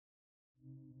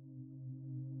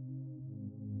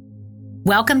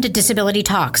Welcome to Disability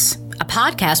Talks, a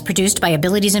podcast produced by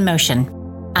Abilities in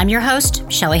Motion. I'm your host,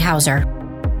 Shelley Hauser.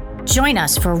 Join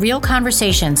us for real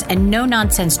conversations and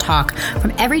no-nonsense talk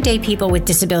from everyday people with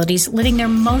disabilities living their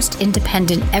most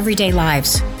independent everyday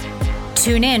lives.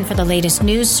 Tune in for the latest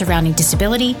news surrounding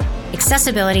disability,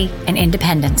 accessibility, and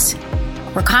independence,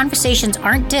 where conversations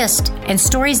aren't dissed and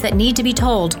stories that need to be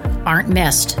told aren't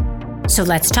missed. So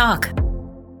let's talk.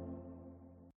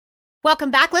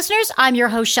 Welcome back, listeners. I'm your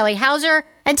host, Shelley Hauser,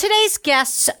 and today's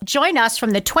guests join us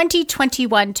from the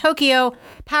 2021 Tokyo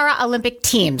Paralympic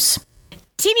teams.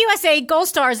 Team USA Gold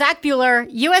Star Zach Bueller,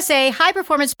 USA High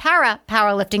Performance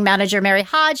Powerlifting Manager Mary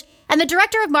Hodge, and the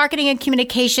Director of Marketing and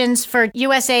Communications for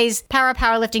USA's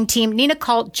Powerlifting team, Nina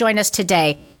Colt, join us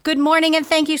today. Good morning, and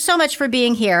thank you so much for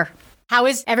being here. How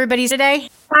is everybody today?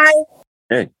 Hi.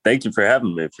 Hey, thank you for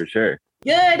having me, for sure.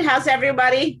 Good. How's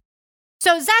everybody?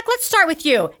 So, Zach, let's start with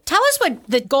you. Tell us what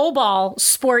the goalball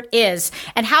sport is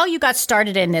and how you got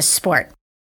started in this sport.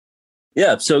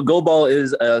 Yeah, so goalball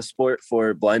is a sport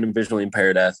for blind and visually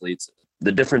impaired athletes.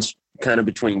 The difference kind of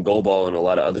between goalball and a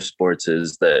lot of other sports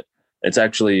is that it's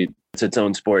its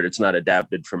own sport. It's not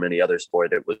adapted from any other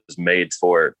sport. It was made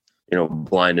for,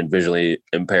 blind and visually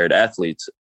impaired athletes.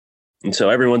 And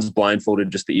so everyone's blindfolded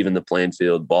just to even the playing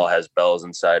field. Ball has bells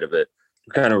inside of it.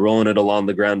 We're kind of rolling it along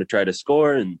the ground to try to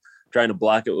score and trying to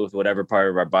block it with whatever part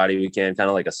of our body we can, kind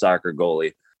of like a soccer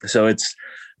goalie. So it's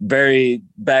very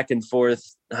back and forth,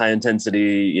 high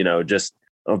intensity, just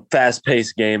a fast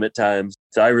paced game at times.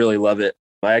 So I really love it.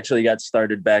 I actually got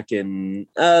started back in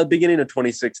beginning of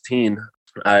 2016.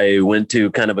 I went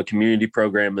to kind of a community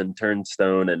program in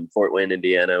Turnstone and Fort Wayne,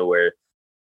 Indiana, where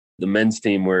the men's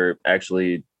team were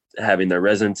actually having their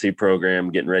residency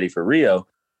program, getting ready for Rio.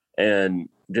 And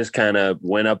just kind of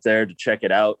went up there to check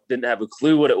it out. Didn't have a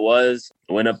clue what it was.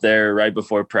 Went up there right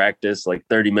before practice, like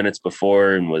 30 minutes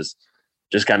before, and was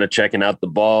just kind of checking out the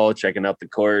ball, checking out the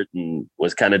court, and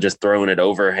was kind of just throwing it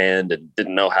overhand and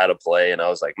didn't know how to play. And I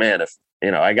was like, man, if,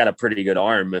 I got a pretty good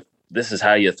arm, if this is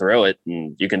how you throw it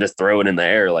and you can just throw it in the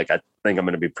air, like I think I'm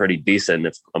going to be pretty decent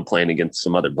if I'm playing against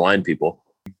some other blind people.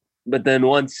 But then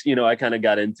once, I kind of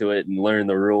got into it and learned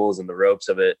the rules and the ropes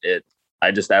of it, I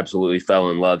just absolutely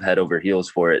fell in love, head over heels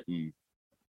for it. And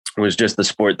it was just the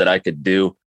sport that I could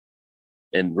do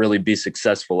and really be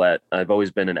successful at. I've always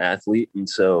been an athlete. And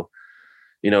so,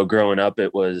 growing up, I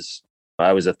was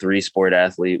a 3-sport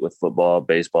athlete with football,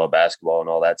 baseball, basketball, and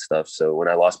all that stuff. So when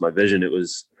I lost my vision, it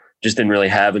was just didn't really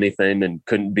have anything and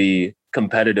couldn't be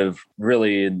competitive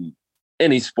really in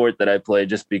any sport that I played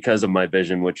just because of my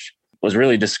vision, which was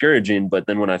really discouraging. But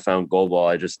then when I found goalball,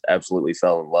 I just absolutely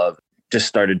fell in love. Just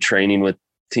started training with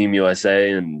Team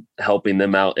USA and helping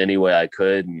them out any way I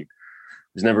could. And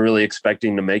was never really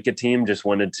expecting to make a team, just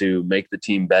wanted to make the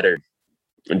team better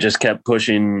and just kept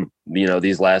pushing,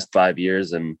 these last 5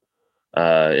 years, and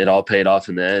it all paid off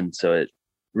in the end. So it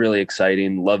really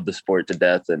exciting. Love the sport to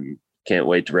death and can't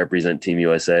wait to represent Team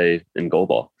USA in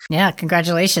goalball. Yeah.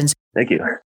 Congratulations. Thank you.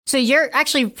 So you're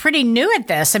actually pretty new at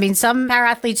this. I mean, some para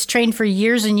athletes train for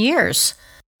years and years.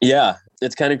 Yeah.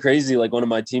 It's kind of crazy. Like one of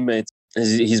my teammates,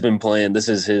 he's been playing, this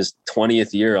is his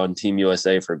 20th year on Team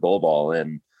USA for goalball.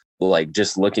 And like,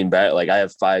 just looking back, like I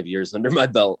have 5 years under my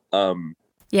belt.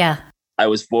 Yeah. I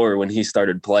was 4 when he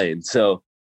started playing. So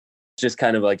just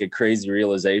kind of like a crazy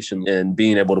realization, and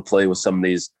being able to play with some of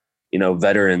these,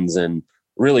 veterans, and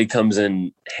really comes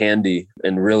in handy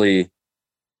and really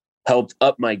helped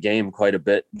up my game quite a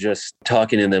bit. Just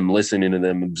talking to them, listening to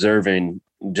them, observing,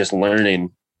 just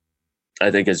learning, I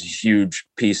think is a huge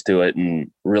piece to it, and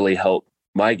really helped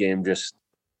my game just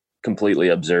completely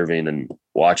observing and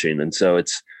watching. And so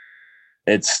it's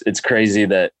crazy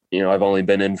that, I've only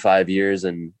been in 5 years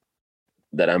and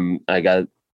that I got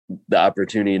the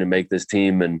opportunity to make this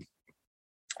team and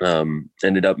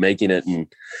ended up making it. And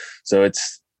so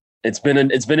it's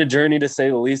been a journey, to say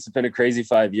the least. It's been a crazy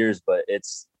 5 years, but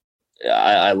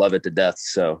I love it to death.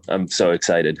 So I'm so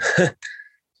excited.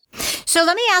 So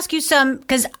let me ask you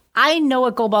because I know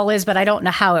what goalball is, but I don't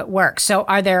know how it works. So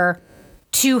are there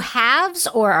 2 halves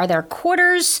or are there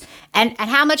quarters? And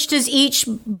how much does each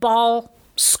ball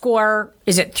score?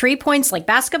 Is it 3 points like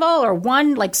basketball or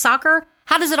 1 like soccer?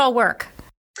 How does it all work?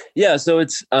 Yeah, so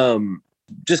it's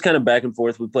just kind of back and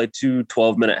forth. We play 2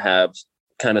 12-minute halves,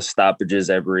 kind of stoppages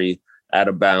every out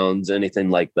of bounds, anything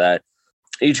like that.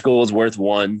 Each goal is worth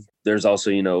 1. There's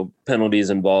also, penalties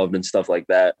involved and stuff like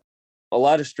that. A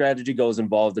lot of strategy goes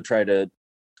involved to try to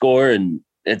score, and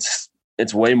it's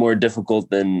way more difficult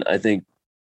than I think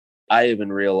I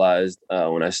even realized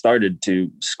when I started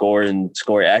to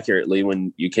score accurately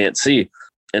when you can't see.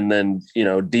 And then,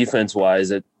 defense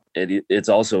wise, it's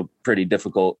also pretty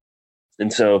difficult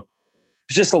And so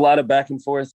it's just a lot of back and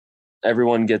forth.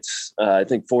 Everyone gets, I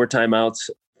think, 4 timeouts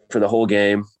for the whole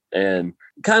game. And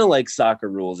kind of like soccer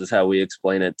rules is how we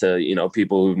explain it to,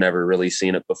 people who've never really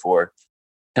seen it before.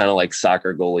 Kind of like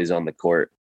soccer goalies on the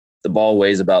court. The ball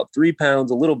weighs about 3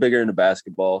 pounds, a little bigger than a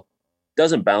basketball.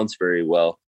 Doesn't bounce very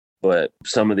well, but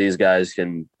some of these guys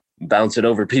can bounce it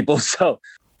over people. So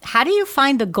how do you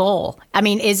find the goal? I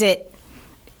mean, is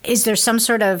there some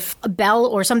sort of a bell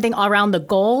or something around the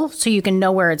goal so you can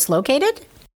know where it's located?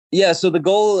 Yeah, so the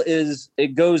goal is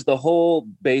it goes the whole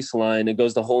baseline. It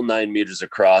goes the whole 9 meters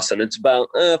across, and it's about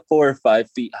 4 or 5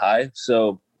 feet high.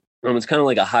 So it's kind of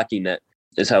like a hockey net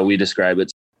is how we describe it.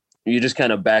 You just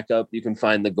kind of back up. You can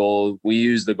find the goal. We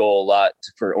use the goal a lot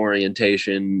for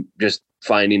orientation, just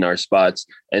finding our spots.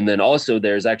 And then also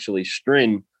there's actually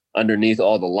string underneath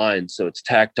all the lines. So it's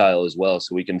tactile as well.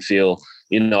 So we can feel,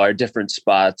 our different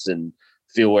spots and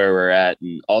feel where we're at.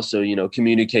 And also,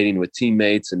 communicating with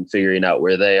teammates and figuring out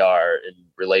where they are in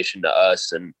relation to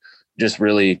us and just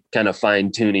really kind of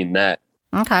fine tuning that.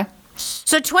 Okay.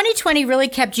 So 2020 really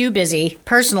kept you busy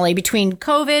personally between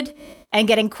COVID and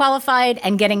getting qualified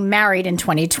and getting married in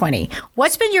 2020.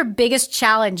 What's been your biggest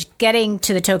challenge getting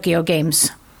to the Tokyo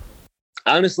Games?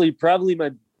 Honestly, probably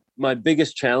my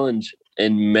biggest challenge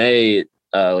in May,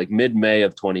 like mid-May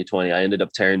of 2020, I ended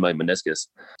up tearing my meniscus.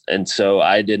 And so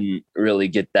I didn't really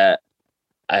get that.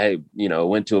 I,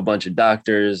 went to a bunch of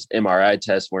doctors, MRI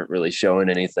tests weren't really showing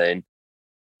anything.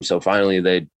 So finally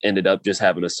they ended up just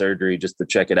having a surgery just to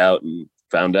check it out and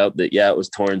found out that, it was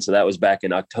torn. So that was back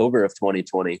in October of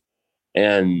 2020.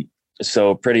 And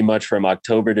so pretty much from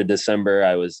October to December,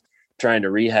 I was trying to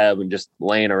rehab and just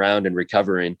laying around and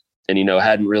recovering and,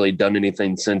 hadn't really done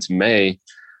anything since May,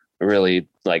 really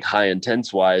like high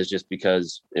intense wise, just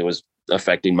because it was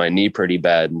affecting my knee pretty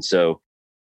bad. And so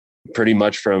pretty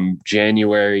much from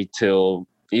January till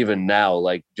even now,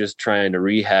 like just trying to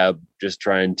rehab, just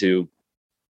trying to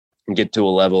get to a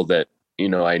level that,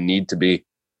 I need to be.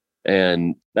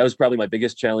 And that was probably my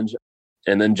biggest challenge.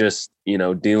 And then just,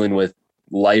 dealing with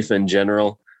life in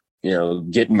general,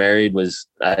 getting married was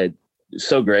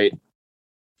so great. I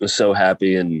was so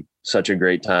happy and such a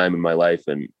great time in my life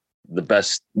and the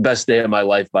best day of my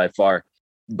life by far.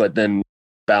 But then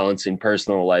balancing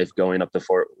personal life, going up to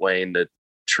Fort Wayne to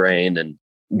train and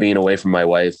being away from my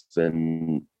wife.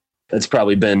 And it's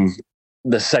probably been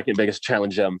the second biggest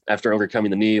challenge after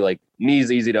overcoming the knee. Like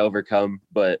knee's easy to overcome,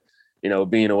 but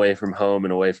being away from home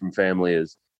and away from family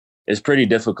is pretty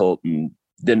difficult and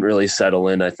didn't really settle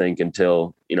in, I think,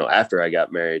 until, after I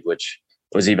got married, which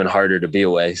was even harder to be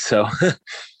away. So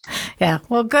yeah,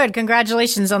 well, good.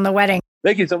 Congratulations on the wedding.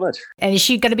 Thank you so much. And is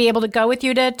she going to be able to go with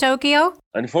you to Tokyo?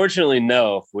 Unfortunately,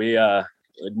 no. We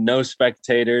no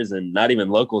spectators and not even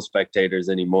local spectators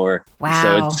anymore.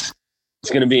 Wow. So it's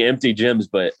going to be empty gyms,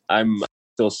 but I'm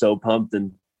still so pumped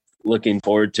and looking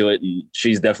forward to it. And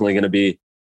she's definitely going to be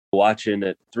watching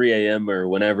at 3 a.m. or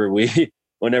whenever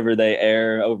they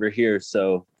air over here.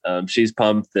 So she's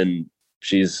pumped and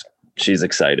she's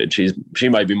excited. She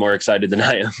might be more excited than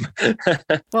I am.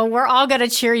 Well, we're all going to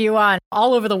cheer you on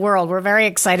all over the world. We're very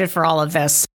excited for all of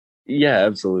this. Yeah,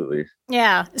 absolutely.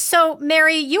 Yeah. So,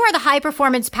 Mary, you are the high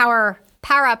performance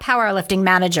powerlifting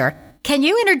manager. Can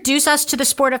you introduce us to the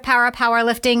sport of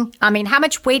powerlifting? I mean, how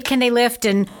much weight can they lift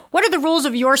and what are the rules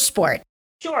of your sport?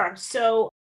 Sure. So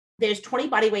there's 20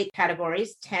 body weight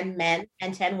categories, 10 men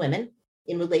and 10 women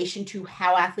in relation to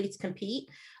how athletes compete.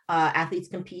 Athletes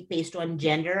compete based on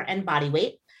gender and body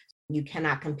weight. You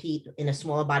cannot compete in a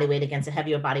smaller body weight against a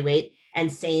heavier body weight,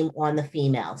 and same on the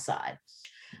female side.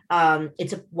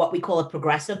 It's what we call a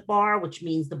progressive bar, which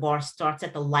means the bar starts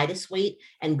at the lightest weight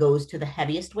and goes to the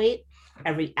heaviest weight.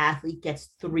 Every athlete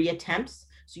gets 3 attempts.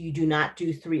 So you do not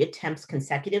do 3 attempts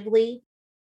consecutively.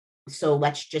 So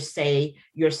let's just say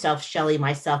yourself, Shelly,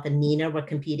 myself, and Nina were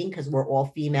competing because we're all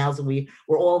females and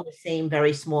we're all in the same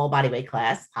very small body weight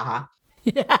class. Haha.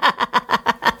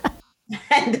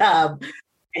 And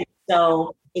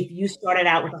so if you started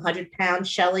out with 100 pounds,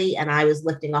 Shelly, and I was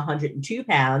lifting 102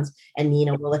 pounds, and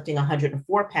Nina were lifting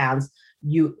 104 pounds,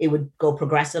 it would go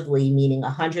progressively, meaning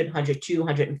 100, 102,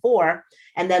 104,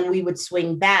 and then we would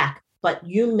swing back. But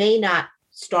you may not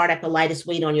start at the lightest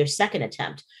weight on your second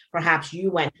attempt. Perhaps you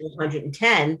went to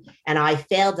 110 and I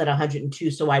failed at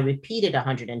 102, so I repeated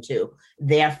 102.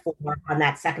 Therefore, on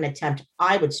that second attempt,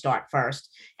 I would start first.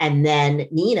 And then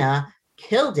Nina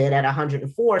killed it at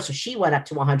 104, so she went up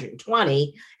to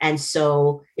 120. And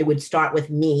so it would start with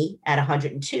me at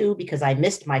 102 because I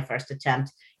missed my first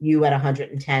attempt, you at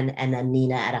 110, and then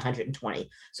Nina at 120.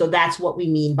 So that's what we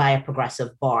mean by a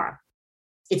progressive bar.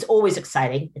 It's always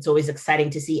exciting. It's always exciting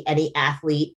to see any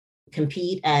athlete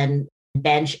compete and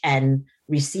bench and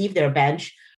receive their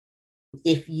bench.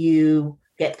 If you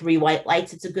get 3 white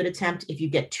lights, it's a good attempt. If you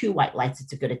get 2 white lights,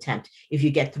 it's a good attempt. If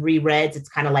you get 3 reds, it's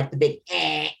kind of like the big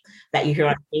that you hear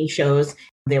on game shows.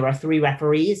 There are 3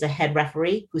 referees, a head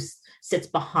referee who sits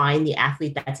behind the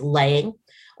athlete that's laying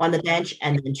on the bench,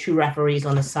 and then 2 referees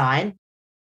on the side.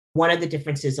 One of the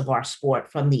differences of our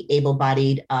sport from the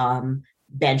able-bodied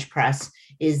bench press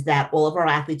is that all of our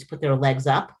athletes put their legs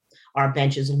up. Our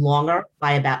bench is longer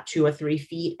by about 2 or 3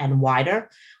 feet and wider.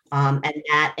 And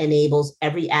that enables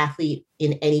every athlete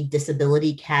in any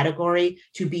disability category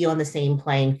to be on the same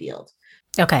playing field.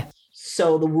 Okay.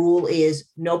 So the rule is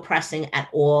no pressing at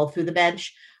all through the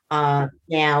bench.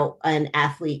 Now, an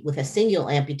athlete with a single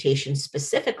amputation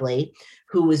specifically,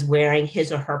 who is wearing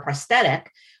his or her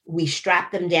prosthetic, we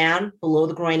strap them down below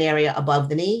the groin area, above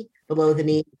the knee, below the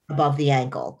knee, above the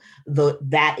ankle.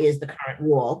 That is the current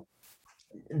rule.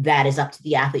 That is up to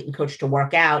the athlete and coach to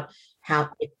work out. How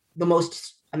the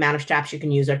most amount of straps you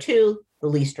can use are 2, the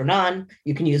least or none.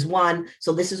 You can use 1.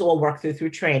 So this is all worked through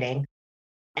training.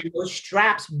 And those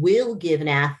straps will give an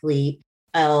athlete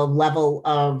a level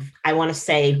of, I want to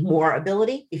say, more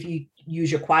ability. If you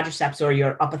use your quadriceps or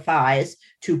your upper thighs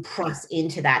to press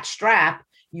into that strap,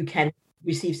 you can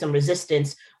receive some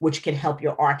resistance, which can help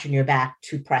your arch in your back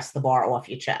to press the bar off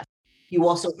your chest. You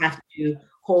also have to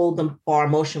hold the bar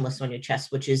motionless on your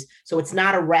chest, so it's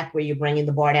not a rep where you're bringing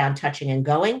the bar down, touching and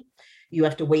going. You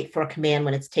have to wait for a command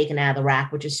when it's taken out of the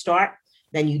rack, which is start.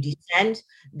 Then you descend.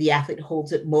 The athlete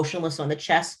holds it motionless on the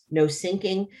chest, no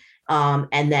sinking,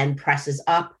 and then presses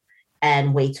up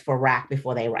and waits for rack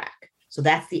before they rack. So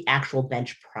that's the actual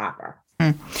bench proper.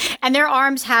 And their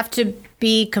arms have to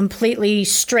be completely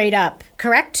straight up,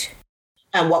 correct?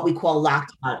 And what we call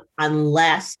locked out,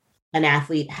 unless an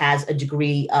athlete has a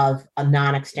degree of a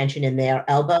non-extension in their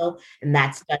elbow, and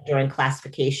that's done during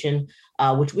classification,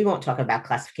 which we won't talk about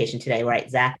classification today, right,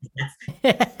 Zach?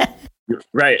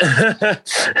 Right.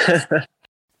 That's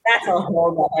a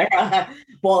whole other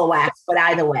ball of wax. But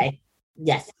either way,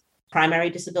 yes, primary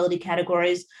disability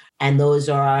categories, and those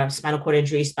are spinal cord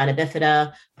injury, spina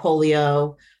bifida,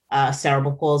 polio,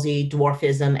 cerebral palsy,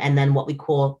 dwarfism, and then what we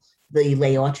call the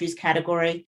Laotries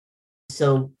category.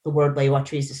 So the word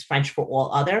Laotries is French for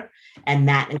all other, and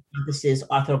that encompasses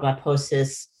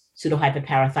arthrogryposis,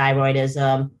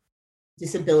 pseudohyperparathyroidism,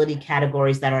 disability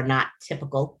categories that are not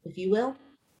typical, if you will.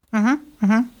 Mm-hmm.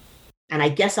 Mm-hmm. And I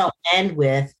guess I'll end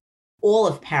with all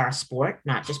of parasport,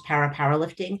 not just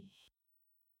powerlifting,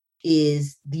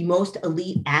 is the most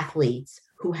elite athletes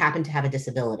who happen to have a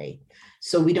disability.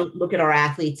 So we don't look at our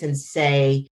athletes and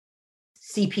say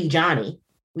CP Johnny.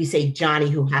 We say Johnny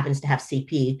who happens to have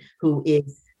CP, who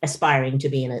is aspiring to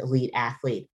be an elite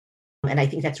athlete. And I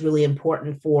think that's really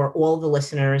important for all the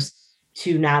listeners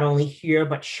to not only hear,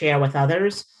 but share with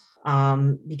others,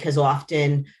 because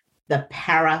often the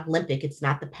Paralympic, it's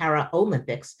not the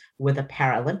Paralympics, where the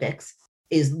Paralympics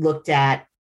is looked at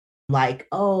like,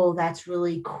 oh, that's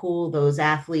really cool. Those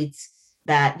athletes,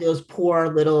 those poor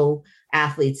little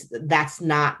athletes, that's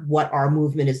not what our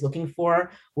movement is looking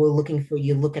for. We're looking for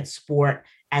you look at sport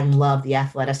and love the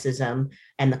athleticism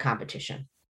and the competition.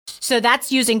 So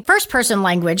that's using first person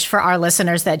language for our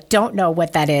listeners that don't know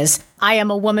what that is. I am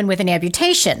a woman with an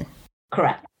amputation.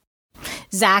 Correct.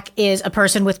 Zach is a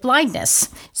person with blindness.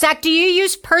 Zach, do you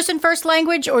use person first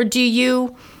language, or do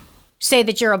you say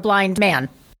that you're a blind man?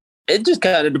 It just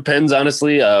kind of depends,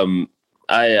 honestly. I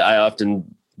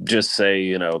often just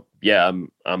say, yeah,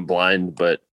 I'm blind,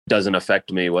 but doesn't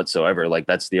affect me whatsoever. Like,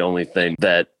 that's the only thing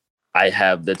that I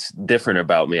have that's different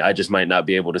about me. I just might not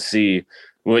be able to see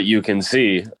what you can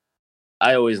see.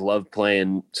 I always love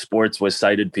playing sports with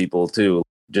sighted people too,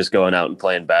 just going out and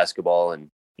playing basketball and,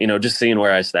 just seeing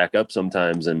where I stack up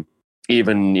sometimes. And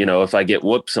even, if I get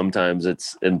whooped sometimes,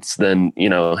 it's then,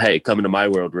 hey, come into my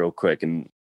world real quick and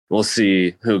we'll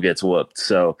see who gets whooped.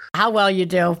 So how well you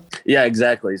do. Yeah,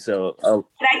 exactly. So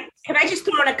can I just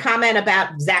throw in a comment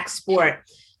about Zach's sport?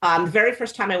 The very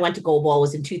first time I went to goalball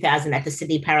was in 2000 at the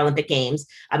Sydney Paralympic Games.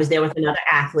 I was there with another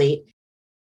athlete.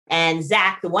 And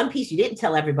Zach, the one piece you didn't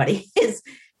tell everybody is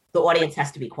the audience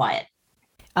has to be quiet.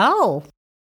 Oh.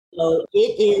 So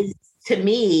it is, to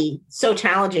me, so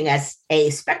challenging as a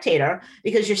spectator,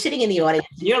 because you're sitting in the audience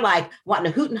and you're like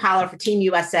wanting to hoot and holler for Team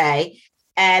USA.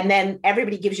 And then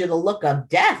everybody gives you the look of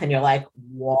death and you're like,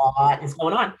 what is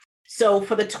going on? So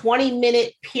for the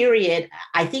 20-minute period,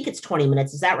 I think it's 20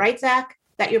 minutes. Is that right, Zach,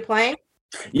 that you're playing?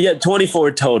 Yeah,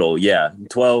 24 total. Yeah,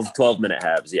 12-minute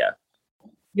halves. Yeah.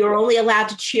 You're only allowed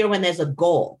to cheer when there's a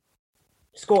goal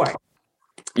scored.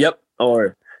 Yep.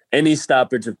 Or any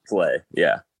stoppage of play.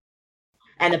 Yeah.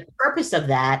 And the purpose of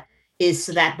that is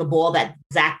so that the ball that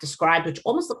Zach described, which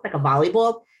almost looks like a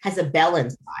volleyball, has a bell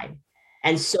inside.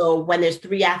 And so when there's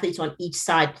 3 athletes on each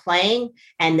side playing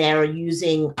and they're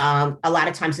using, a lot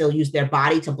of times they'll use their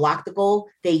body to block the goal,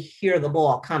 they hear the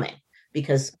ball coming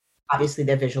because obviously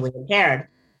they're visually impaired.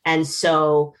 And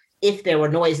so if there were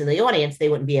noise in the audience, they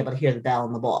wouldn't be able to hear the bell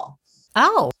and the ball.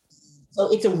 Oh.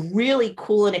 So it's a really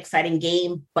cool and exciting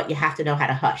game, but you have to know how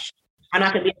to hush. I'm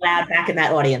not going to be allowed back in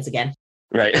that audience again.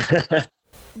 Right.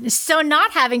 So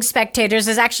not having spectators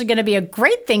is actually going to be a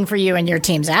great thing for you and your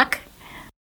team, Zach.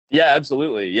 Yeah,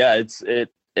 absolutely. Yeah,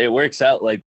 it works out.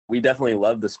 Like, we definitely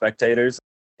love the spectators.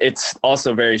 It's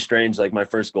also very strange. Like, my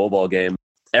first goalball game,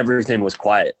 everything was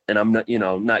quiet, and I'm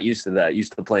not used to that.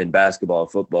 Used to playing basketball,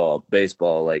 football,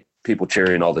 baseball, like people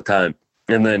cheering all the time.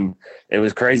 And then it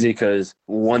was crazy because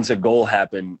once a goal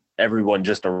happened, everyone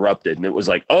just erupted, and it was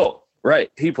like, oh,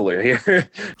 right, people are here.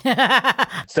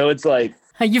 So it's like,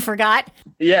 you forgot.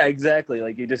 Yeah, exactly.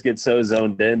 Like, you just get so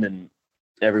zoned in, and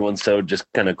everyone's so just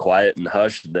kind of quiet and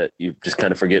hushed that you just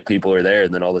kind of forget people are there.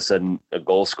 And then all of a sudden a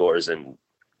goal scores and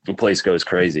the place goes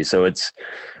crazy. So it's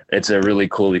a really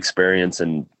cool experience,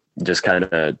 and just kind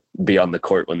of be on the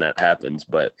court when that happens.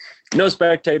 But no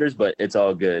spectators, but it's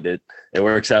all good. It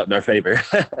works out in our favor.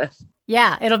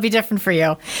 Yeah, it'll be different for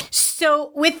you.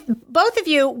 So with both of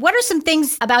you, what are some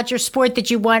things about your sport that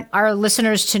you want our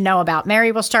listeners to know about?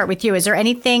 Mary, we'll start with you. Is there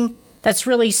anything that's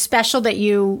really special that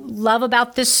you love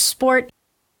about this sport?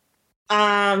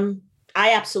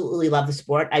 I absolutely love the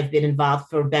sport. I've been involved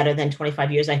for better than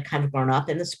 25 years. I've kind of grown up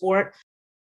in the sport.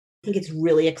 I think it's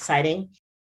really exciting.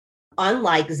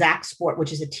 Unlike Zach's sport,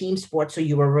 which is a team sport, so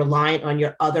you are reliant on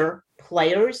your other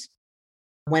players.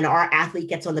 When our athlete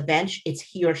gets on the bench, it's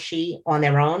he or she on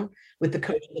their own with the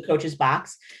coach in the coach's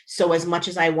box. So as much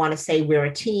as I want to say we're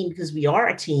a team, because we are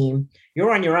a team,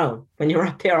 you're on your own when you're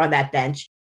up there on that bench.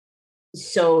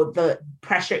 So the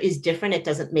pressure is different. It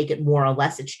doesn't make it more or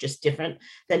less. It's just different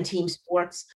than team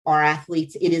sports. Our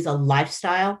athletes, it is a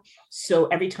lifestyle. So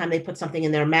every time they put something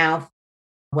in their mouth,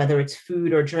 whether it's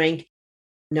food or drink,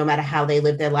 no matter how they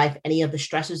live their life, any of the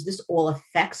stresses, this all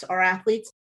affects our athletes.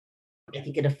 I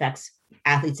think it affects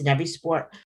athletes in every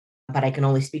sport, but I can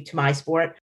only speak to my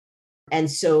sport. And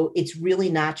so it's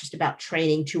really not just about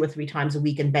training 2 or 3 times a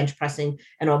week and bench pressing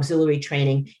and auxiliary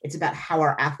training. It's about how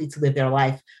our athletes live their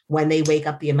life. When they wake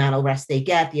up, the amount of rest they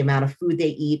get, the amount of food they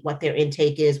eat, what their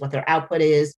intake is, what their output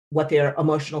is, what their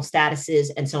emotional status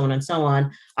is, and so on and so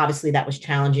on. Obviously, that was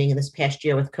challenging in this past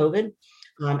year with COVID,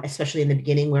 especially in the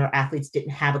beginning where athletes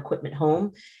didn't have equipment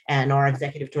home, and our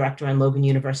executive director and Logan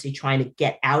University trying to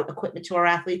get out equipment to our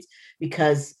athletes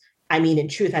because I mean, in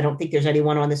truth, I don't think there's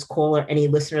anyone on this call or any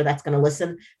listener that's going to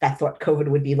listen that thought COVID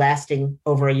would be lasting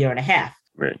over a year and a half.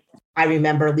 Right. I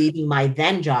remember leaving my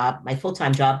then job, my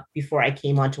full-time job, before I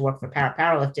came on to work for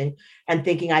Paralifting and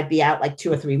thinking I'd be out like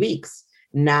 2 or 3 weeks,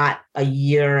 not a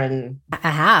year and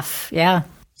a half. Yeah.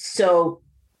 So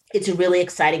it's a really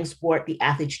exciting sport. The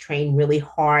athletes train really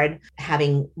hard,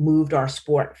 having moved our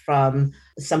sport from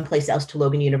someplace else to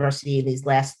Logan University in these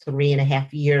last 3.5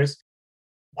 years.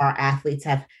 Our athletes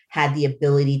have had the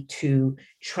ability to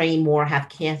train more, have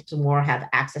camps more, have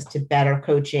access to better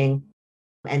coaching.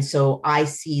 And so I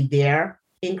see their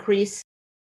increase.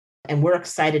 And we're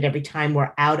excited every time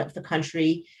we're out of the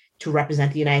country to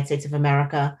represent the United States of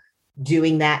America.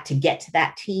 Doing that, to get to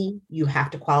that team, you have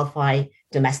to qualify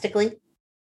domestically.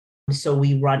 So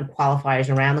we run qualifiers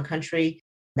around the country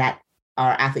that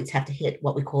our athletes have to hit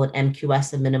what we call an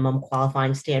MQS, a minimum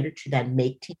qualifying standard, to then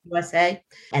make Team USA.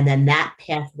 And then that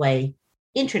pathway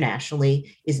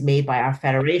internationally is made by our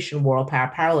federation, World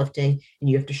Powerlifting, and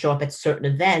you have to show up at certain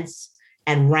events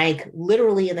and rank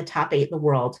literally in the top 8 in the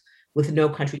world with no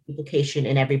country duplication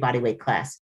in every bodyweight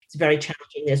class. It's very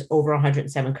challenging. There's over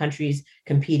 107 countries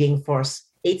competing for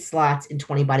 8 slots in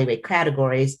 20 bodyweight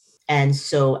categories. And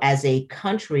so as a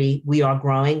country, we are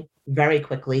growing very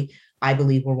quickly. I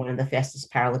believe we're one of the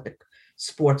fastest Paralympic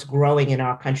sports growing in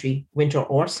our country, winter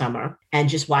or summer. And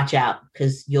just watch out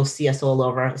because you'll see us all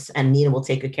over, and Nina will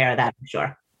take good care of that, I'm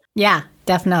sure. Yeah,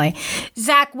 definitely.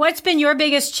 Zach, what's been your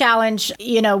biggest challenge,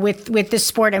 with this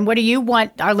sport, and what do you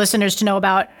want our listeners to know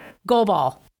about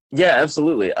goalball? Yeah,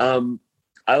 absolutely.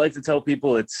 I like to tell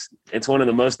people it's one of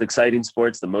the most exciting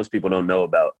sports that most people don't know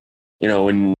about.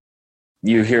 When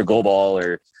you hear goalball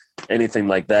or anything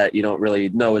like that, you don't really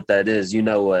know what that is. You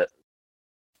know what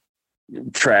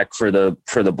track for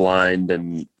the blind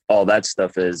and all that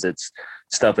stuff is. It's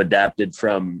stuff adapted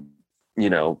from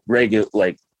regular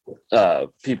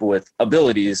people with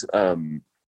abilities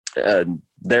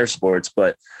their sports,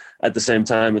 but at the same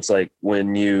time it's like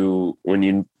when you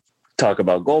talk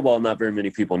about goalball, not very many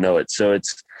people know it. So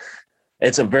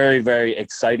it's a very, very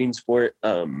exciting sport.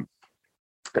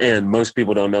 And most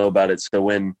people don't know about it. So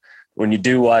when you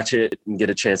do watch it and get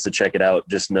a chance to check it out,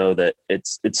 just know that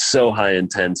it's so high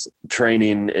intense.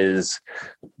 Training it's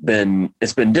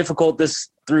been difficult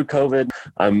through COVID.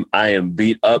 I am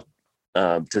beat up,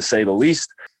 to say the least,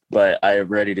 but I am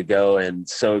ready to go and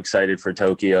so excited for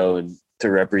Tokyo and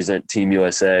to represent Team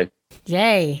USA.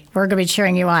 Yay. We're going to be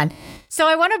cheering you on. So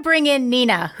I want to bring in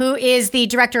Nina, who is the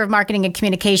Director of Marketing and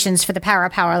Communications for the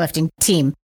Powerlifting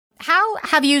team. How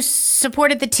have you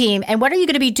supported the team, and what are you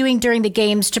going to be doing during the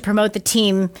games to promote the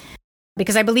team?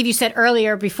 Because I believe you said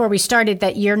earlier before we started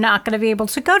that you're not going to be able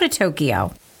to go to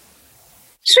Tokyo.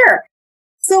 Sure.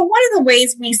 So one of the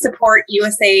ways we support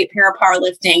USA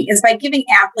Parapowerlifting is by giving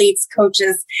athletes,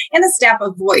 coaches, and the staff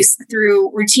a voice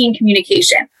through routine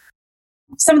communication.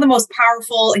 Some of the most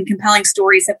powerful and compelling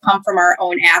stories have come from our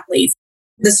own athletes.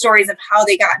 The stories of how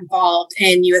they got involved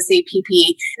in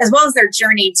USAPP, as well as their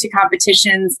journey to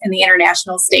competitions in the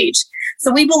international stage.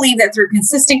 So we believe that through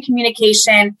consistent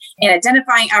communication and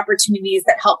identifying opportunities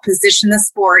that help position the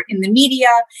sport in the media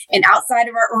and outside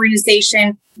of our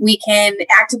organization, we can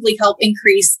actively help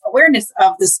increase awareness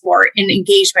of the sport and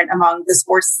engagement among the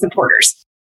sports supporters.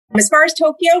 As far as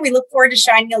Tokyo, we look forward to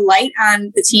shining a light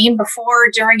on the team before,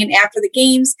 during, and after the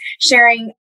games,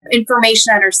 sharing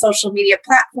information on our social media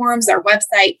platforms, our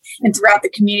website, and throughout the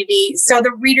community, so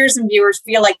the readers and viewers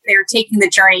feel like they're taking the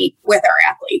journey with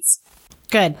our athletes.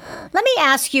 Good. Let me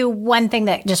ask you one thing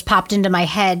that just popped into my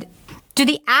head. Do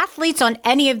the athletes on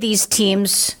any of these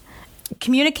teams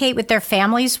communicate with their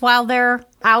families while they're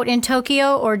out in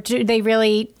Tokyo, or do they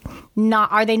really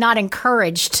not? Are they not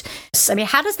encouraged? I mean,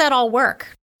 how does that all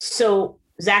work? So,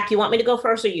 Zach, you want me to go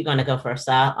first, or are you going to go first?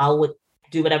 I'll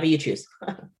do whatever you choose.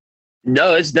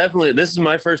 No, this is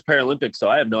my first Paralympics, so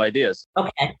I have no ideas.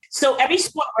 Okay. So every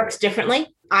sport works differently.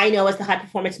 I know as the high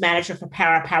performance manager for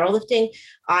powerlifting,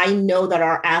 I know that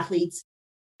our athletes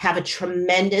have a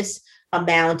tremendous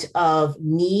amount of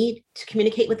need to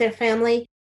communicate with their family.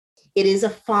 It is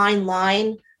a fine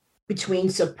line between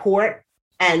support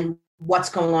and what's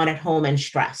going on at home and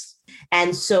stress.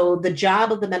 And so the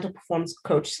job of the mental performance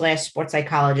coach / sports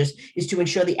psychologist is to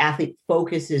ensure the athlete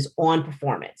focuses on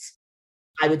performance.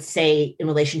 I would say in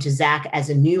relation to Zach as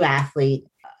a new athlete,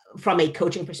 from a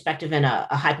coaching perspective and a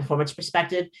high performance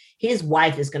perspective, his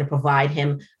wife is going to provide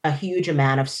him a huge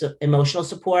amount of emotional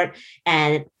support.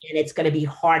 And it's going to be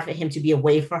hard for him to be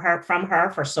away from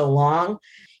her for so long.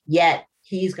 Yet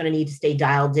he's going to need to stay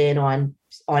dialed in on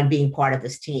being part of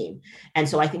this team. And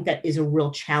so I think that is a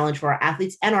real challenge for our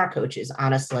athletes and our coaches,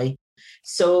 honestly.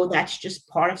 So that's just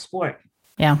part of sport.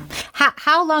 Yeah.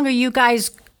 How long are you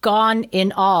guys gone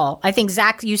in all? I think,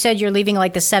 Zach, you said you're leaving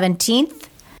like the 17th.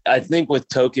 I think with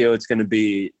Tokyo, it's going to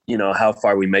be, how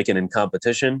far we make it in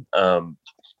competition.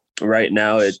 Right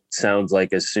now, it sounds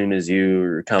like as soon as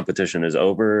your competition is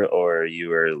over or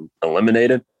you are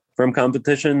eliminated from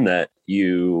competition, that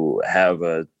you have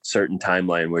a certain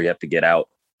timeline where you have to get out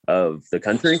of the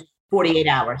country. 48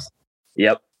 hours.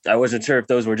 Yep. I wasn't sure if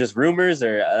those were just rumors,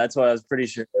 or that's why I was pretty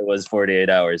sure it was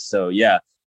 48 hours. So, yeah.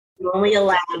 You're only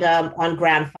allowed on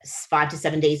ground 5 to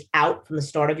 7 days out from the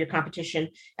start of your competition.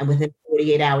 And within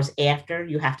 48 hours after,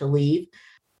 you have to leave.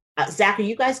 Zach, are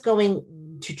you guys going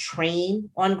to train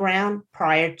on ground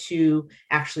prior to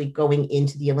actually going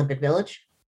into the Olympic Village?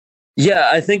 Yeah,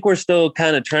 I think we're still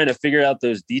kind of trying to figure out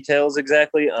those details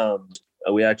exactly.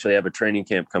 We actually have a training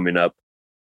camp coming up.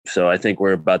 So I think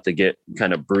we're about to get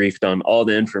kind of briefed on all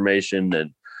the information.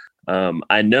 And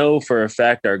I know for a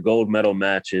fact our gold medal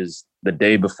match is the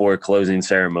day before closing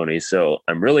ceremony. So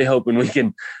I'm really hoping we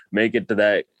can make it to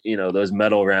that, those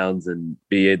medal rounds and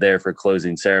be there for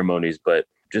closing ceremonies, but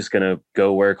just going to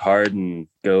go work hard and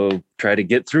go try to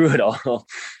get through it all.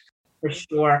 For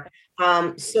sure.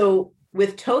 So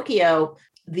with Tokyo,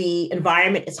 the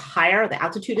environment is higher, the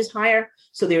altitude is higher.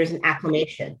 So there is an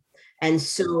acclimation. And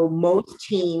so most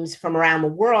teams from around the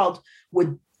world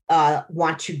would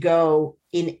want to go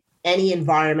in any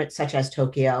environment such as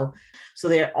Tokyo. So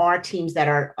there are teams that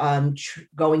are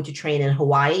going to train in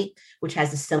Hawaii, which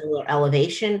has a similar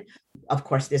elevation. Of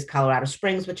course, there's Colorado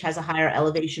Springs, which has a higher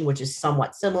elevation, which is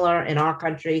somewhat similar in our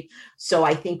country. So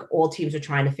I think all teams are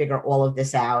trying to figure all of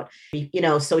this out,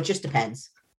 so it just depends.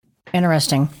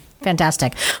 Interesting.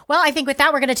 Fantastic. Well, I think with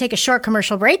that, we're going to take a short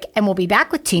commercial break and we'll be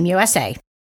back with Team USA.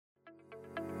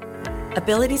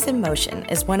 Abilities in Motion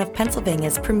is one of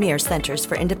Pennsylvania's premier centers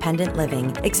for independent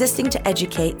living, existing to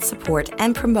educate, support,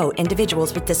 and promote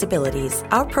individuals with disabilities.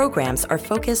 Our programs are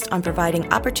focused on providing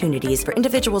opportunities for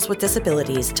individuals with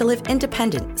disabilities to live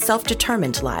independent,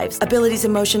 self-determined lives. Abilities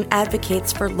in Motion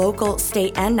advocates for local,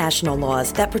 state, and national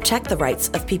laws that protect the rights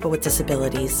of people with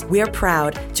disabilities. We are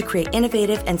proud to create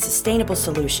innovative and sustainable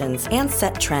solutions and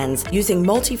set trends using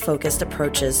multi-focused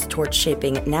approaches towards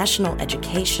shaping national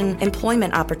education,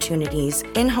 employment opportunities,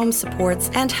 in-home supports,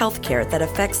 and healthcare that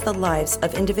affects the lives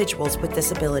of individuals with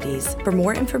disabilities. For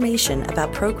more information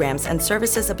about programs and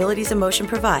services Abilities in Motion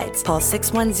provides, call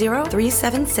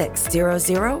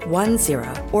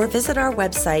 610-376-0010 or visit our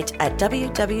website at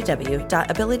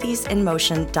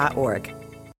www.abilitiesinmotion.org.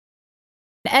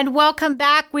 And welcome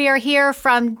back. We are here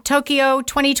from Tokyo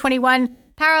 2021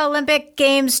 Paralympic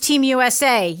Games Team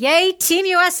USA. Yay, Team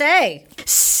USA.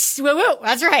 Woo-woo,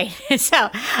 that's right. So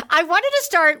I wanted to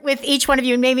start with each one of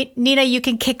you, and maybe, Nina, you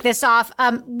can kick this off.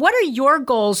 What are your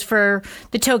goals for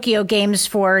the Tokyo Games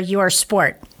for your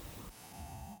sport?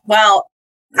 Well,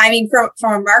 I mean, from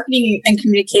a marketing and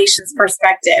communications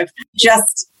perspective,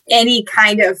 just any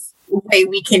kind of way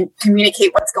we can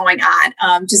communicate what's going on,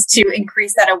 just to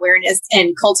increase that awareness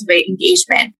and cultivate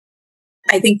engagement.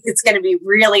 I think it's going to be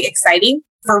really exciting.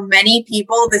 For many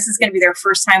people, this is going to be their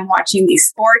first time watching these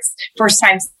sports, first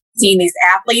time seeing these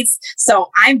athletes.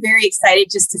 So I'm very excited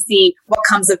just to see what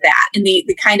comes of that and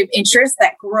the kind of interest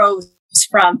that grows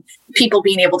from people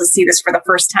being able to see this for the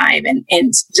first time and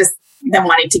just them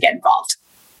wanting to get involved.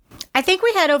 I think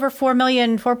we had over 4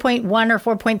 million, 4.1 or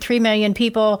 4.3 million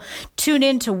people tune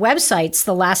into websites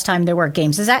the last time there were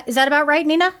games. Is that about right,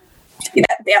 Nina?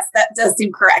 Yes, that does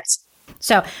seem correct.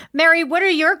 So, Mary, what are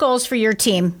your goals for your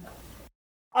team?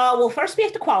 Well, first we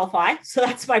have to qualify. So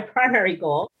that's my primary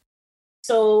goal.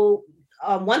 So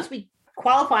once we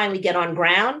qualify and we get on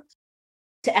ground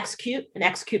to execute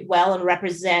well and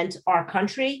represent our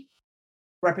country,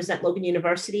 represent Logan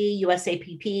University,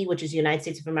 USAPP, which is United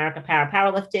States of America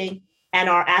Powerlifting, and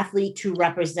our athlete to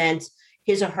represent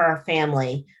his or her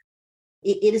family.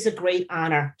 It is a great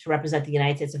honor to represent the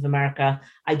United States of America.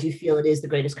 I do feel it is the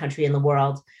greatest country in the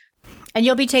world. And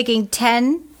you'll be taking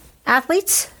 10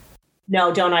 athletes?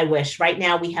 No, don't I wish. Right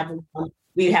now we have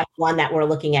one that we're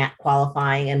looking at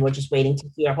qualifying, and we're just waiting to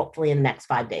hear, hopefully in the next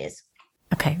 5 days.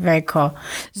 Okay, very cool.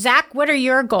 Zach, what are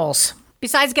your goals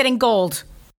besides getting gold?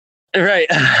 Right.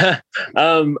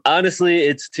 Honestly,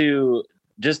 it's to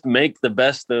just make the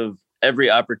best of every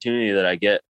opportunity that I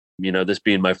get. You know, this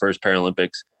being my first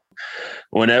Paralympics,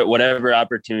 whatever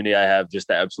opportunity I have, just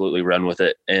to absolutely run with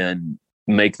it and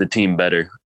make the team better.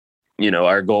 You know,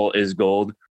 our goal is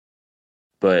gold.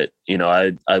 But, you know,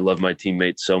 I love my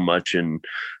teammates so much, and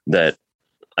that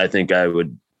I think I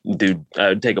would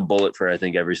take a bullet for, I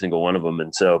think, every single one of them.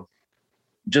 And so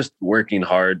just working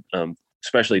hard,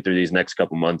 especially through these next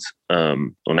couple months,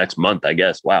 next month, I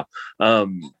guess. Wow.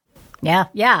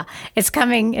 Yeah. It's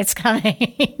coming.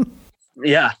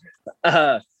 Yeah.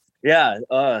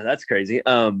 That's crazy.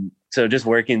 So just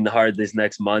working hard this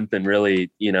next month and really,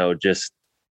 you know, just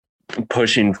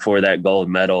pushing for that gold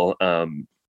medal.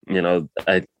 You know,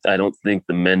 I don't think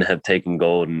the men have taken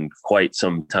gold in quite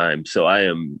some time. So I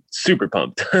am super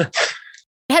pumped.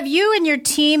 Have you and your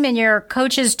team and your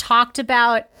coaches talked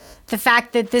about the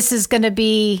fact that this is going to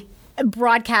be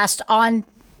broadcast on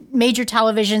major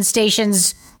television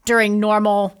stations during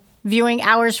normal viewing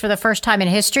hours for the first time in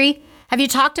history? Have you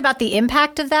talked about the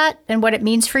impact of that and what it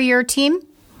means for your team?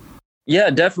 Yeah,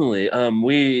 definitely.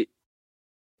 We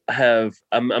have,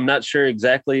 I'm not sure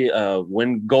exactly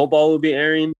when goalball will be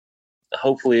airing.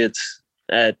 Hopefully it's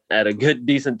at a good,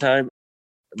 decent time.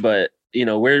 But, you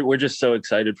know, we're just so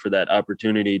excited for that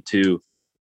opportunity to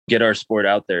get our sport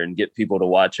out there and get people to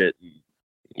watch it.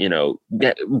 You know,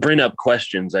 bring up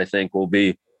questions, I think, will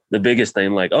be the biggest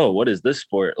thing. Like, oh, what is this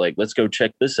sport? Like, let's go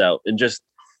check this out. And just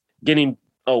getting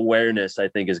awareness, I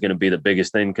think, is going to be the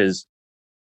biggest thing, because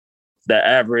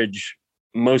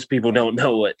most people don't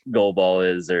know what goalball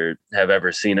is or have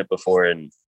ever seen it before.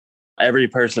 And every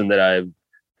person that I've,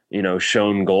 you know,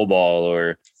 shown goalball,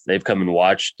 or they've come and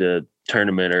watched a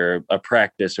tournament or a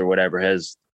practice or whatever,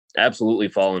 has absolutely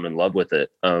fallen in love with it.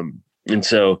 And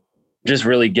so just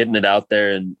really getting it out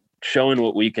there and showing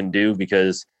what we can do,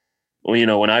 because, well, you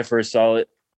know, when I first saw it,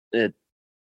 it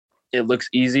looks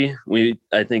easy.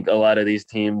 I think a lot of these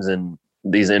teams and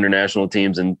these international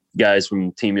teams and guys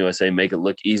from Team USA make it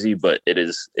look easy, but it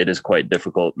is quite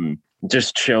difficult. And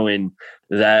just showing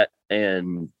that,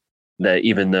 and that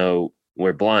even though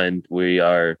we're blind, we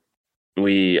are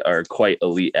quite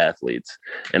elite athletes.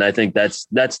 And I think that's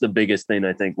the biggest thing,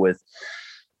 I think, with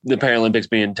the Paralympics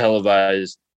being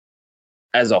televised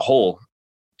as a whole,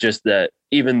 just that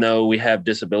even though we have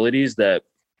disabilities that,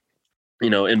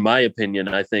 in my opinion,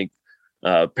 I think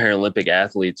Paralympic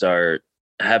athletes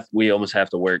we almost have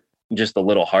to work just a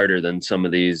little harder than some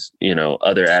of these,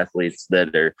 other athletes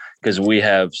because we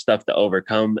have stuff to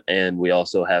overcome, and we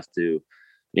also have to,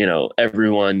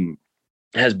 everyone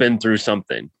has been through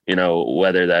something,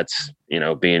 whether that's,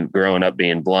 growing up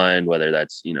being blind, whether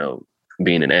that's,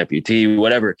 being an amputee,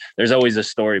 whatever. There's always a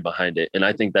story behind it. And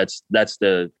I think that's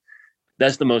the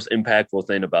most impactful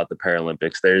thing about the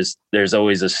Paralympics. There's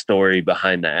always a story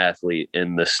behind the athlete,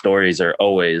 and the stories are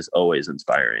always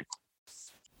inspiring.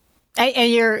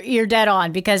 And you're dead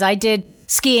on, because I did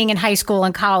skiing in high school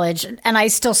and college, and I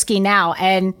still ski now.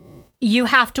 And you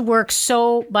have to work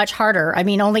so much harder. I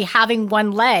mean, only having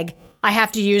one leg, I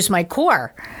have to use my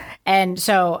core. And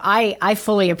so I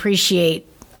fully appreciate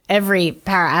every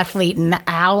para athlete and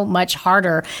how much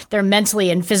harder they're mentally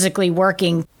and physically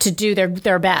working to do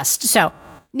their best. So,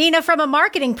 Nina, from a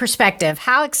marketing perspective,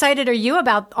 how excited are you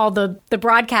about all the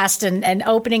broadcast and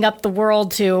opening up the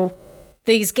world to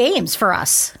these games for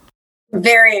us?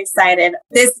 Very excited.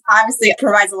 This obviously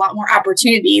provides a lot more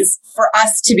opportunities for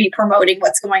us to be promoting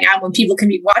what's going on when people can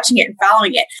be watching it and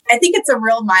following it. I think it's a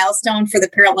real milestone for the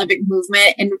Paralympic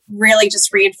movement, and really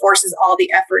just reinforces all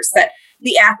the efforts that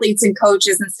the athletes and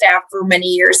coaches and staff for many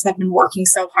years have been working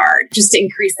so hard just to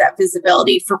increase that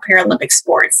visibility for Paralympic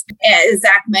sports. As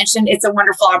Zach mentioned, it's a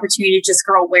wonderful opportunity to just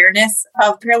grow awareness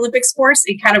of Paralympic sports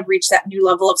and kind of reach that new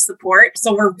level of support.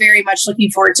 So we're very much looking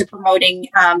forward to promoting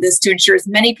this to ensure as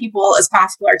many people as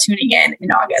possible are tuning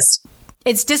in August.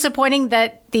 It's disappointing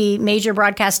that the major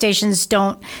broadcast stations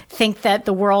don't think that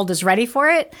the world is ready for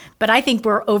it, but I think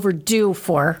we're overdue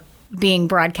for being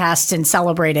broadcast and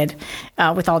celebrated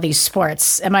with all these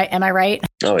sports. Am I right?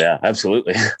 Oh yeah,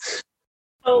 absolutely.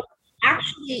 So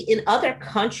actually, in other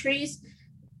countries,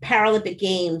 Paralympic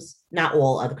Games, not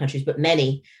all other countries, but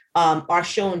many, are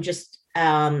shown just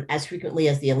as frequently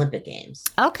as the Olympic Games.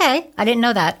 Okay, I didn't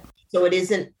know that. So it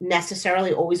isn't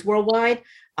necessarily always worldwide.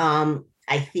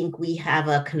 I think we have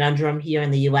a conundrum here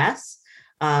in the US,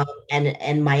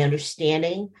 and my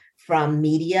understanding from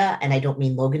media, and I don't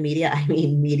mean Logan Media, I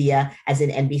mean media as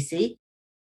in NBC,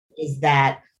 is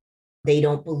that they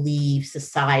don't believe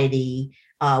society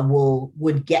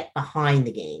would get behind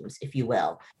the games, if you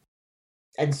will.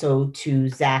 And so to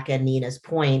Zach and Nina's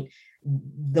point,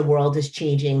 the world is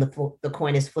changing, the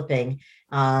coin is flipping.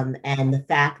 And the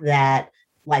fact that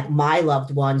like my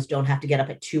loved ones don't have to get up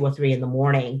at 2 or 3 in the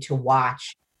morning to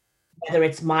watch, whether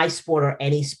it's my sport or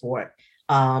any sport,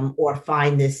 or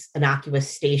find this innocuous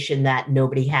station that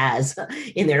nobody has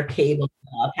in their cable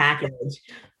package,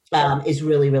 is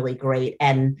really, really great.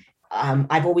 And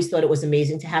I've always thought it was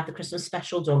amazing to have the Christmas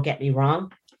special. Don't get me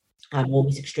wrong. I'm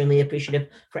always extremely appreciative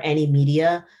for any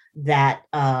media that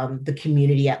the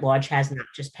community at large has, not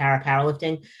just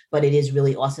powerlifting, but it is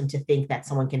really awesome to think that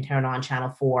someone can turn on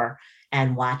Channel 4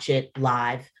 and watch it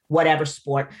live, whatever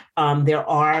sport. There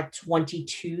are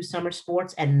 22 summer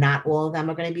sports, and not all of them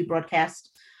are going to be broadcast.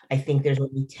 I think there's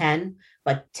only 10,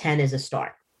 but 10 is a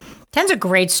start. 10's a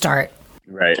great start.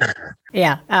 Right.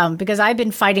 Yeah, because I've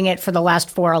been fighting it for the last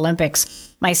 4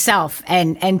 Olympics myself.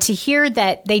 And to hear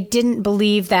that they didn't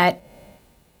believe that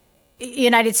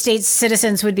United States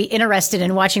citizens would be interested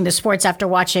in watching the sports after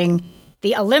watching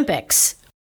the Olympics.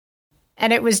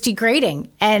 And it was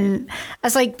degrading. And I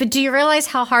was like, but do you realize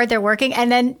how hard they're working?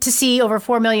 And then to see over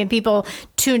 4 million people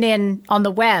tune in on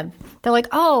the web, they're like,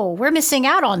 oh, we're missing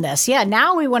out on this. Yeah,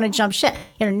 now we want to jump ship.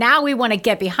 Now we want to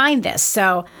get behind this.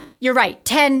 So you're right.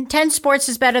 10 sports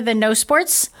is better than no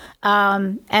sports.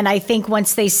 And I think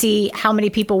once they see how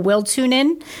many people will tune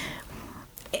in,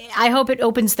 I hope it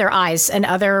opens their eyes, and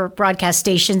other broadcast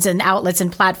stations and outlets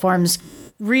and platforms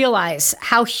realize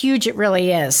how huge it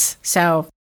really is. So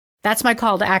that's my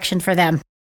call to action for them.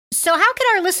 So how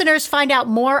can our listeners find out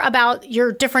more about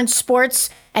your different sports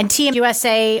and Team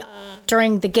USA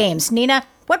during the games? Nina,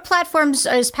 what platforms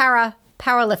is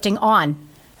powerlifting on?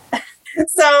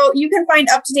 So you can find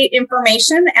up-to-date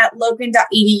information at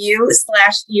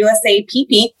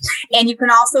logan.edu/USAPP. And you can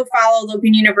also follow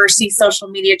Logan University's social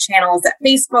media channels at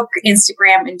Facebook,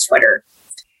 Instagram, and Twitter.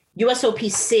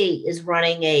 USOPC is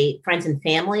running a friends and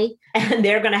family, and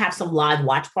they're going to have some live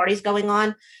watch parties going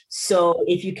on. So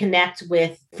if you connect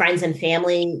with friends and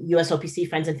family, USOPC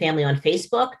Friends and Family on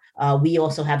Facebook, we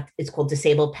also have, it's called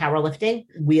Disabled Powerlifting.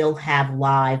 We'll have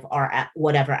live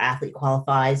whatever athlete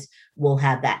qualifies. We'll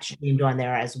have that streamed on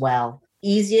there as well.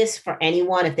 Easiest for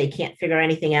anyone, if they can't figure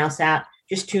anything else out,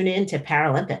 just tune in to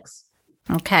Paralympics.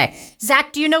 Okay.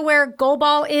 Zach, do you know where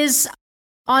Goalball is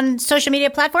on social media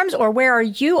platforms, or where are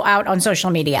you out on social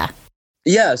media?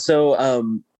 Yeah. So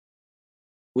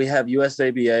we have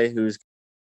USABA, who's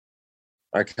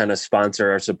our kind of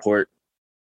sponsor, our support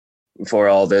for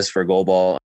all this for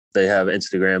goalball. They have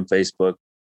Instagram, Facebook.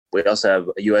 We also have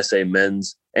USA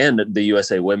Men's and the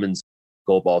USA Women's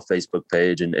goalball Facebook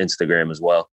page and Instagram as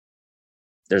well.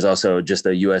 There's also just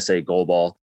a USA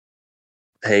goalball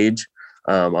page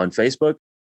on Facebook.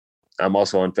 I'm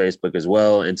also on Facebook as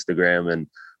well, Instagram and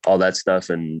all that stuff.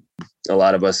 And a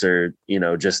lot of us are,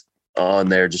 just on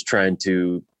there, just trying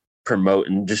to promote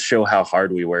and just show how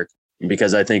hard we work.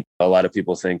 Because I think a lot of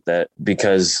people think that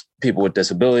because people with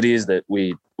disabilities that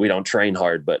we don't train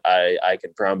hard, but I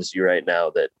can promise you right now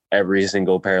that every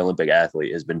single Paralympic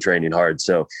athlete has been training hard.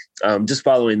 So just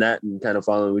following that and kind of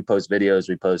following, we post videos,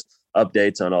 we post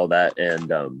updates on all that.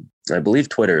 And I believe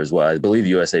Twitter as well. I believe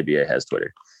USABA has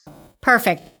Twitter.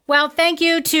 Perfect. Well, thank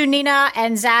you to Nina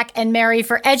and Zach and Mary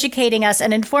for educating us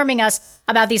and informing us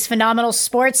about these phenomenal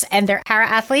sports and their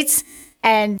para-athletes.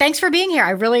 And thanks for being here.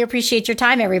 I really appreciate your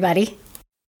time, everybody.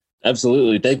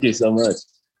 Absolutely. Thank you so much.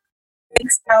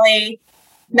 Thanks, Kelly.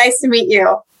 Nice to meet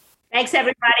you. Thanks,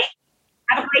 everybody.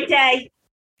 Have a great day.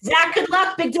 Zach, good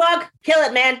luck, big dog. Kill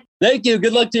it, man. Thank you.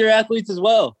 Good luck to your athletes as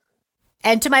well.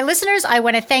 And to my listeners, I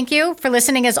want to thank you for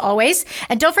listening as always.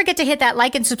 And don't forget to hit that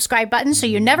like and subscribe button so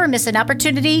you never miss an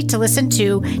opportunity to listen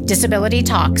to Disability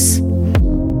Talks.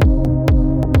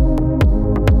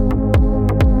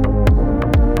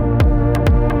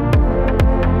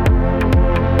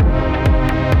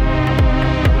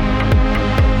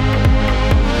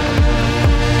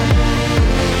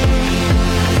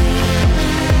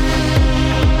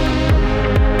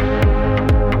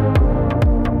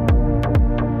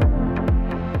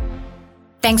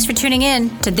 Thanks for tuning in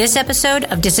to this episode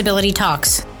of Disability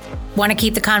Talks. Want to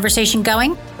keep the conversation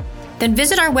going? Then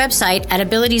visit our website at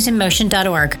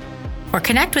abilitiesinmotion.org or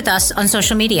connect with us on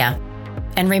social media.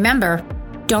 And remember,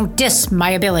 don't diss my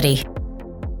ability.